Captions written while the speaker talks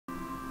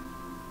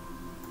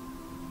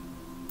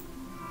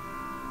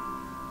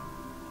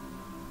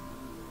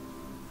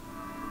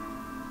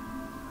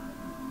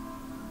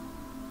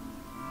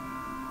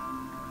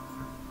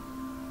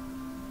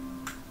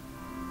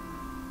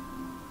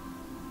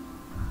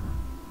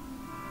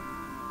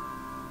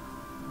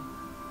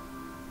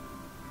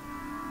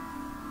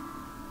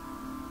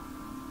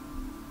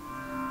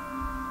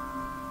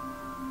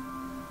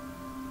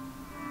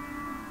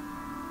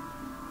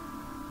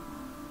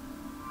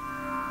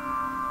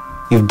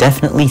You've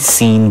definitely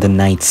seen the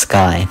night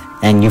sky,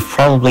 and you've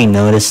probably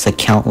noticed the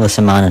countless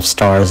amount of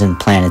stars and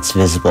planets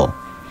visible.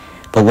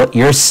 But what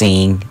you're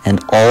seeing,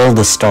 and all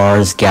the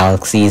stars,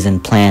 galaxies,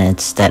 and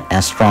planets that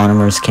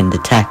astronomers can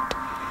detect,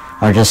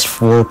 are just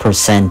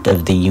 4%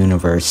 of the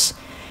universe.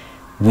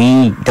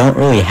 We don't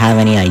really have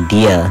any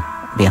idea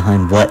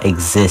behind what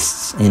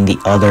exists in the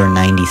other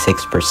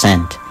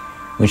 96%,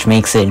 which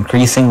makes it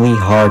increasingly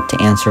hard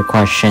to answer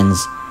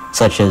questions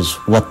such as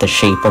what the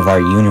shape of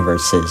our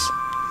universe is.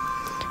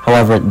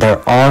 However,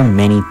 there are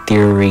many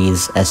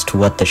theories as to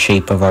what the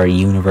shape of our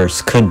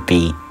universe could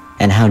be,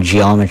 and how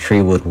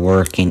geometry would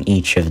work in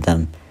each of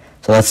them.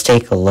 So let's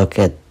take a look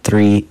at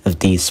 3 of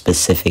these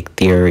specific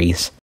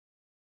theories.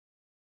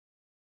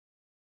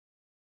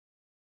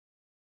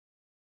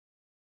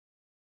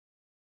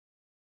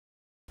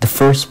 The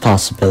first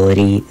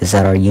possibility is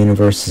that our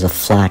universe is a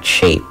flat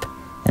shape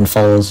and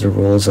follows the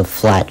rules of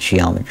flat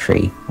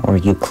geometry, or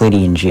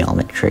Euclidean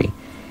geometry.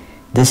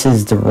 This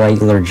is the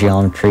regular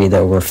geometry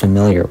that we're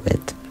familiar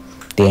with.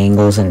 The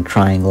angles in a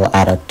triangle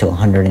add up to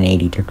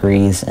 180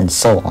 degrees and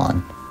so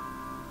on.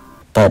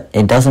 But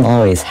it doesn't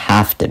always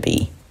have to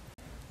be.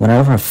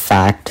 Whenever a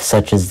fact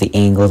such as the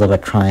angles of a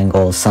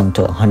triangle sum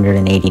to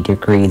 180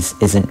 degrees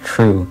isn't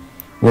true,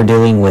 we're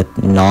dealing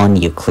with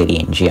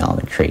non-Euclidean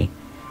geometry.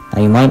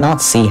 Now you might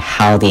not see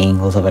how the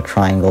angles of a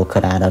triangle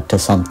could add up to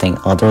something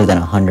other than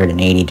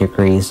 180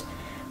 degrees,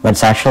 but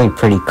it's actually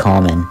pretty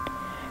common.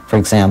 For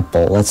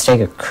example, let's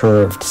take a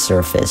curved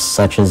surface,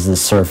 such as the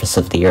surface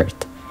of the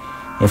Earth.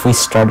 If we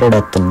started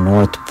at the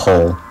North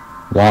Pole,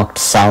 walked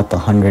south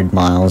 100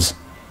 miles,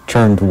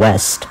 turned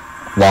west,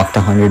 walked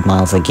 100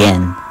 miles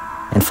again,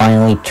 and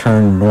finally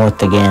turned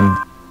north again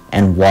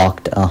and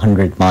walked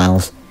 100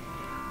 miles,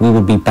 we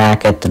would be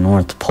back at the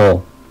North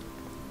Pole.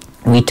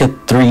 We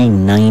took 3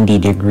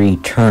 90-degree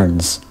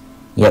turns,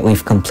 yet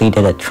we've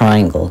completed a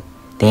triangle.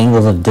 The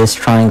angles of this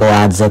triangle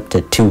adds up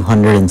to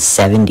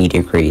 270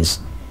 degrees.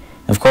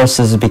 Of course,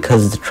 this is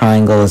because the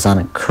triangle is on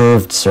a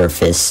curved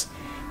surface,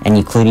 and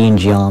Euclidean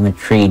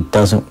geometry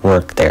doesn't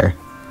work there.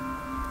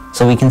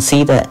 So we can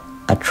see that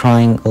a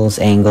triangle's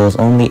angles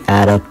only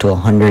add up to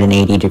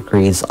 180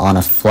 degrees on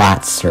a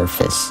flat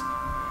surface.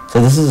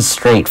 So this is a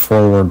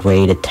straightforward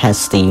way to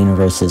test the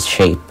universe's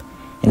shape.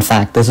 In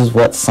fact, this is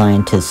what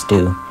scientists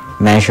do.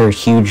 Measure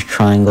huge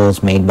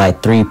triangles made by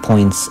 3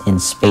 points in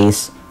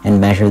space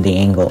and measure the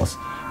angles.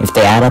 If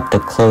they add up to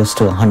close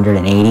to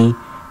 180,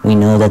 we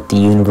know that the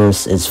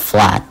universe is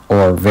flat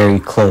or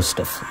very close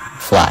to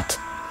flat.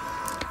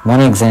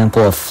 One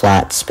example of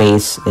flat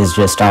space is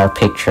just our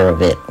picture of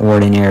it,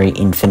 ordinary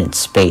infinite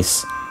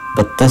space.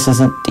 But this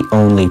isn't the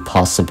only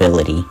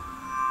possibility.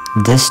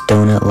 This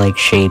donut-like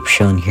shape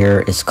shown here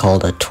is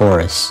called a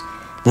torus.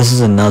 This is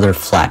another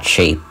flat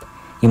shape.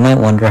 You might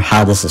wonder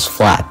how this is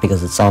flat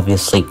because it's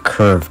obviously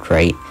curved,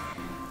 right?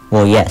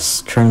 Well,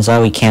 yes, turns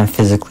out we can't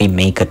physically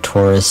make a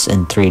torus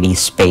in 3D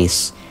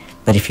space,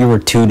 but if you were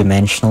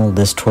two-dimensional,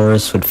 this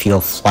torus would feel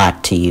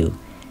flat to you,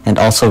 and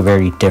also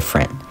very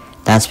different.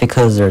 That's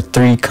because there are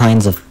 3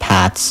 kinds of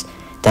paths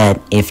that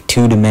if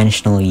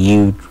two-dimensional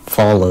you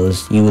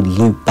follows, you would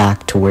loop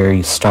back to where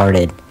you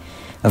started.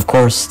 Of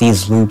course,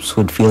 these loops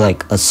would feel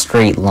like a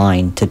straight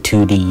line to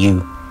 2D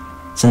you.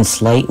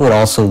 Since light would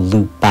also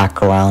loop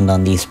back around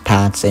on these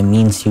paths, it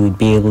means you would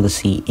be able to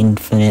see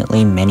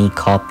infinitely many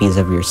copies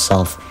of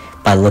yourself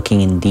by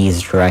looking in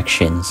these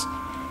directions.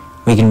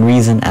 We can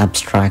reason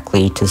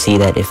abstractly to see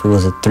that if it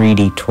was a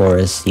 3D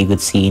torus, you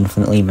could see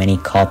infinitely many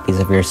copies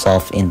of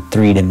yourself in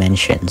 3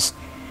 dimensions.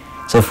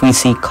 So if we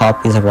see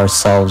copies of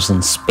ourselves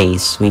in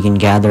space, we can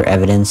gather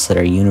evidence that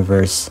our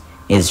universe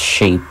is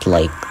shaped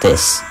like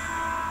this.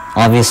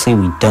 Obviously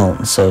we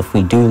don't, so if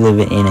we do live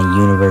in a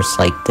universe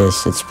like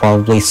this, it's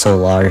probably so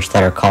large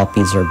that our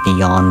copies are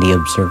beyond the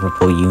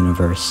observable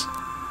universe.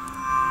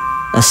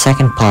 A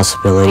second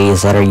possibility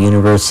is that our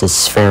universe is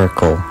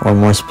spherical, or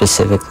more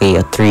specifically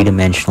a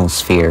 3-dimensional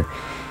sphere.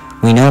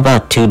 We know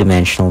about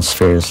 2-dimensional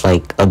spheres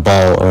like a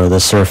ball or the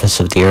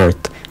surface of the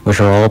Earth, which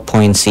are all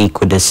points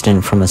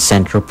equidistant from a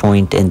center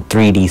point in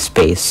 3D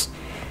space.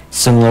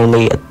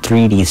 Similarly, a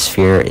 3D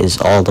sphere is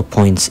all the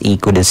points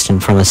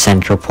equidistant from a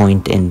center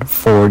point in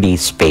 4D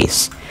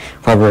space.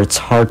 However, it's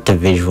hard to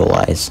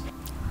visualize.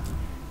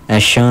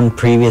 As shown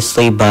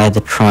previously by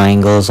the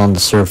triangles on the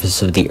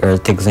surface of the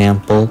Earth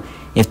example,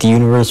 if the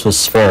universe was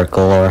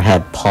spherical or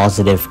had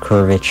positive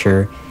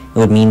curvature, it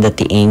would mean that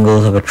the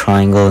angles of a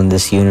triangle in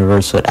this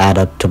universe would add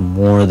up to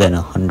more than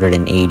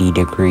 180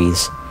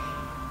 degrees.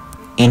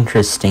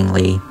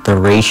 Interestingly, the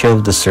ratio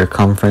of the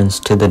circumference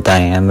to the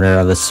diameter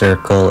of a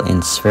circle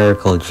in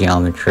spherical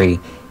geometry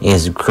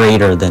is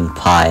greater than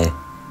pi.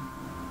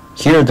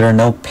 Here there are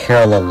no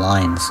parallel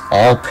lines.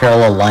 All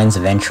parallel lines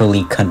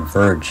eventually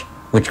converge,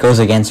 which goes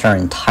against our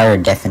entire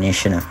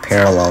definition of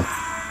parallel.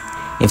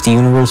 If the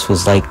universe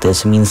was like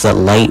this, it means that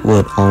light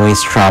would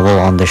always travel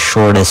on the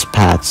shortest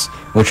paths,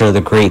 which are the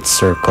great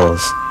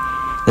circles.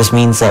 This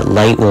means that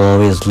light will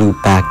always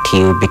loop back to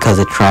you because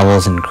it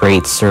travels in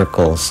great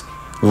circles,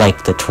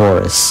 like the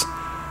torus.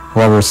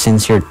 However,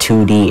 since you're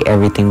 2D,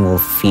 everything will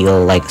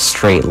feel like a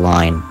straight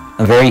line.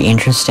 A very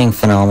interesting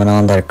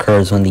phenomenon that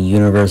occurs when the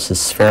universe is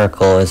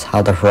spherical is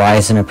how the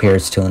horizon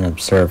appears to an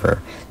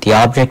observer. The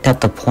object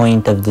at the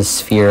point of the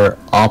sphere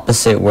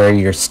opposite where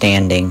you're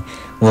standing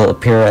will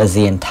appear as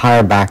the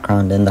entire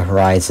background in the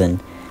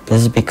horizon.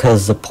 This is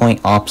because the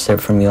point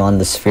opposite from you on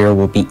the sphere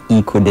will be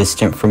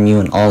equidistant from you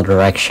in all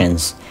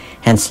directions.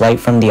 Hence, light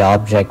from the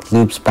object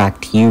loops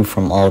back to you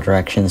from all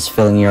directions,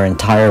 filling your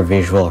entire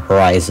visual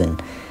horizon.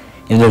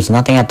 If there's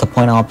nothing at the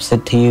point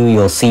opposite to you,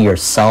 you'll see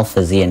yourself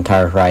as the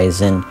entire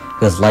horizon,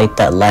 because light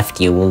that left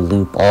you will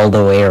loop all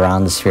the way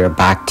around the sphere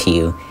back to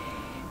you.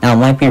 Now, it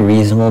might be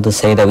reasonable to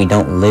say that we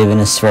don't live in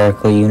a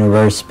spherical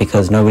universe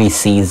because nobody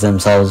sees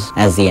themselves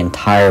as the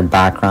entire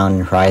background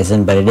and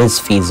horizon, but it is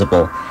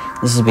feasible.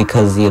 This is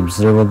because the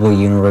observable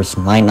universe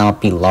might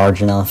not be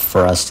large enough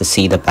for us to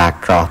see the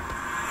backdrop.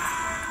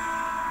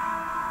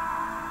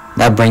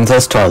 That brings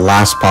us to our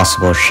last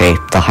possible shape,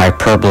 the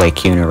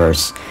hyperbolic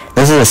universe.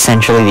 This is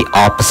essentially the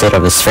opposite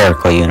of a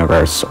spherical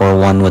universe, or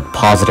one with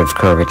positive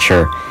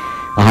curvature.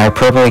 A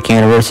hyperbolic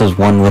universe is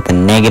one with a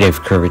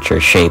negative curvature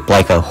shape,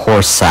 like a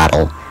horse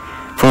saddle.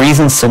 For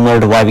reasons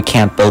similar to why we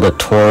can't build a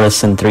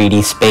torus in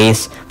 3D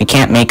space, we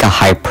can't make a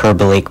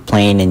hyperbolic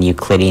plane in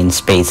Euclidean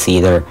space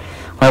either.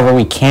 However,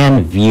 we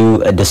can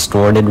view a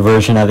distorted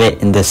version of it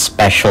in this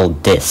special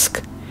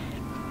disk.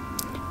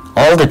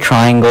 All the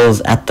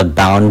triangles at the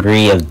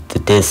boundary of the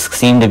disk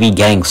seem to be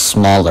getting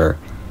smaller,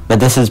 but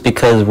this is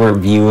because we're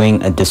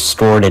viewing a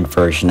distorted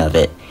version of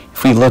it.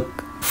 If we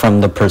look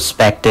from the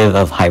perspective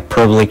of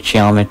hyperbolic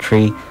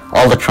geometry,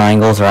 all the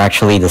triangles are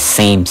actually the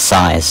same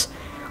size.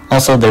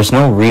 Also, there's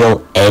no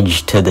real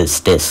edge to this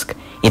disk.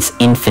 It's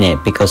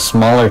infinite because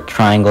smaller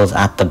triangles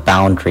at the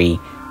boundary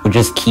would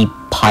just keep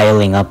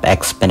piling up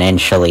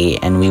exponentially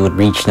and we would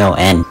reach no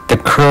end. The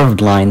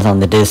curved lines on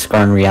the disk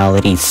are in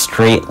reality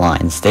straight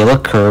lines. They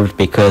look curved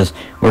because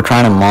we're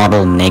trying to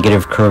model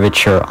negative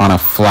curvature on a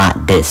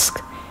flat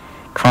disk.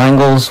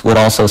 Triangles would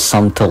also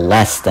sum to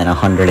less than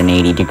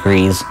 180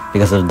 degrees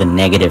because of the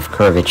negative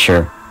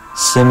curvature.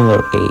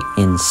 Similarly,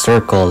 in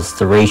circles,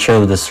 the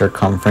ratio of the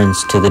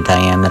circumference to the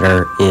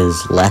diameter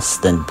is less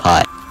than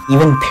pi.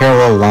 Even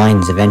parallel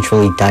lines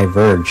eventually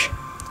diverge.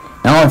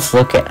 Now let's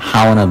look at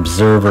how an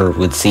observer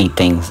would see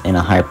things in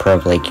a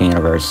hyperbolic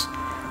universe.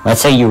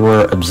 Let's say you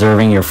were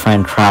observing your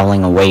friend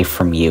traveling away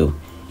from you.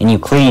 In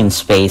Euclidean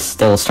space,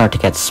 they will start to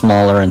get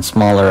smaller and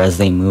smaller as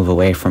they move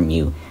away from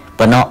you,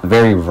 but not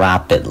very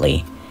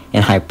rapidly.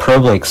 In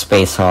hyperbolic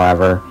space,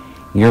 however,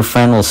 your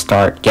friend will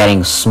start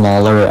getting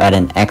smaller at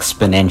an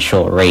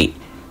exponential rate,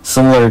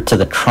 similar to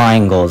the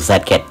triangles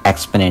that get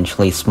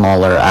exponentially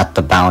smaller at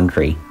the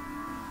boundary.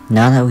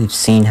 Now that we've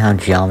seen how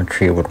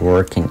geometry would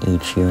work in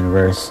each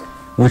universe,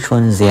 which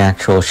one is the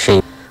actual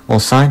shape?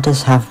 Well,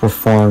 scientists have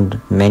performed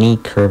many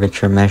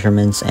curvature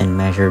measurements and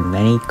measured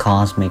many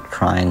cosmic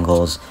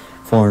triangles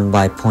formed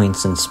by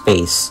points in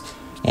space,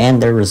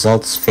 and their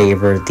results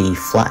favor the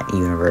flat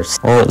universe,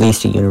 or at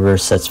least a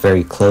universe that's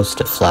very close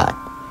to flat.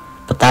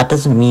 But that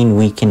doesn't mean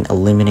we can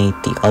eliminate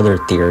the other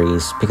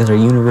theories, because our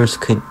universe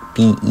could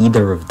be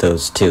either of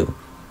those two,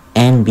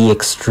 and be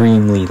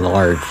extremely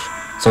large,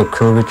 so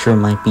curvature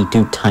might be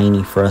too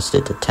tiny for us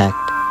to detect.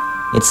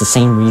 It's the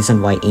same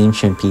reason why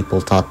ancient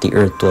people thought the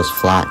Earth was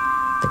flat.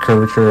 The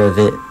curvature of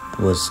it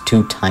was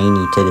too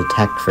tiny to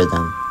detect for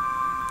them.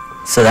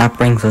 So that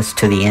brings us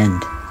to the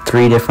end.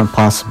 3 different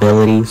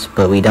possibilities,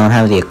 but we don't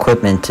have the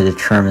equipment to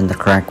determine the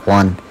correct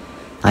one.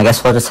 I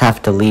guess we'll just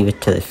have to leave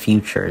it to the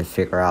future to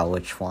figure out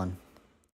which one.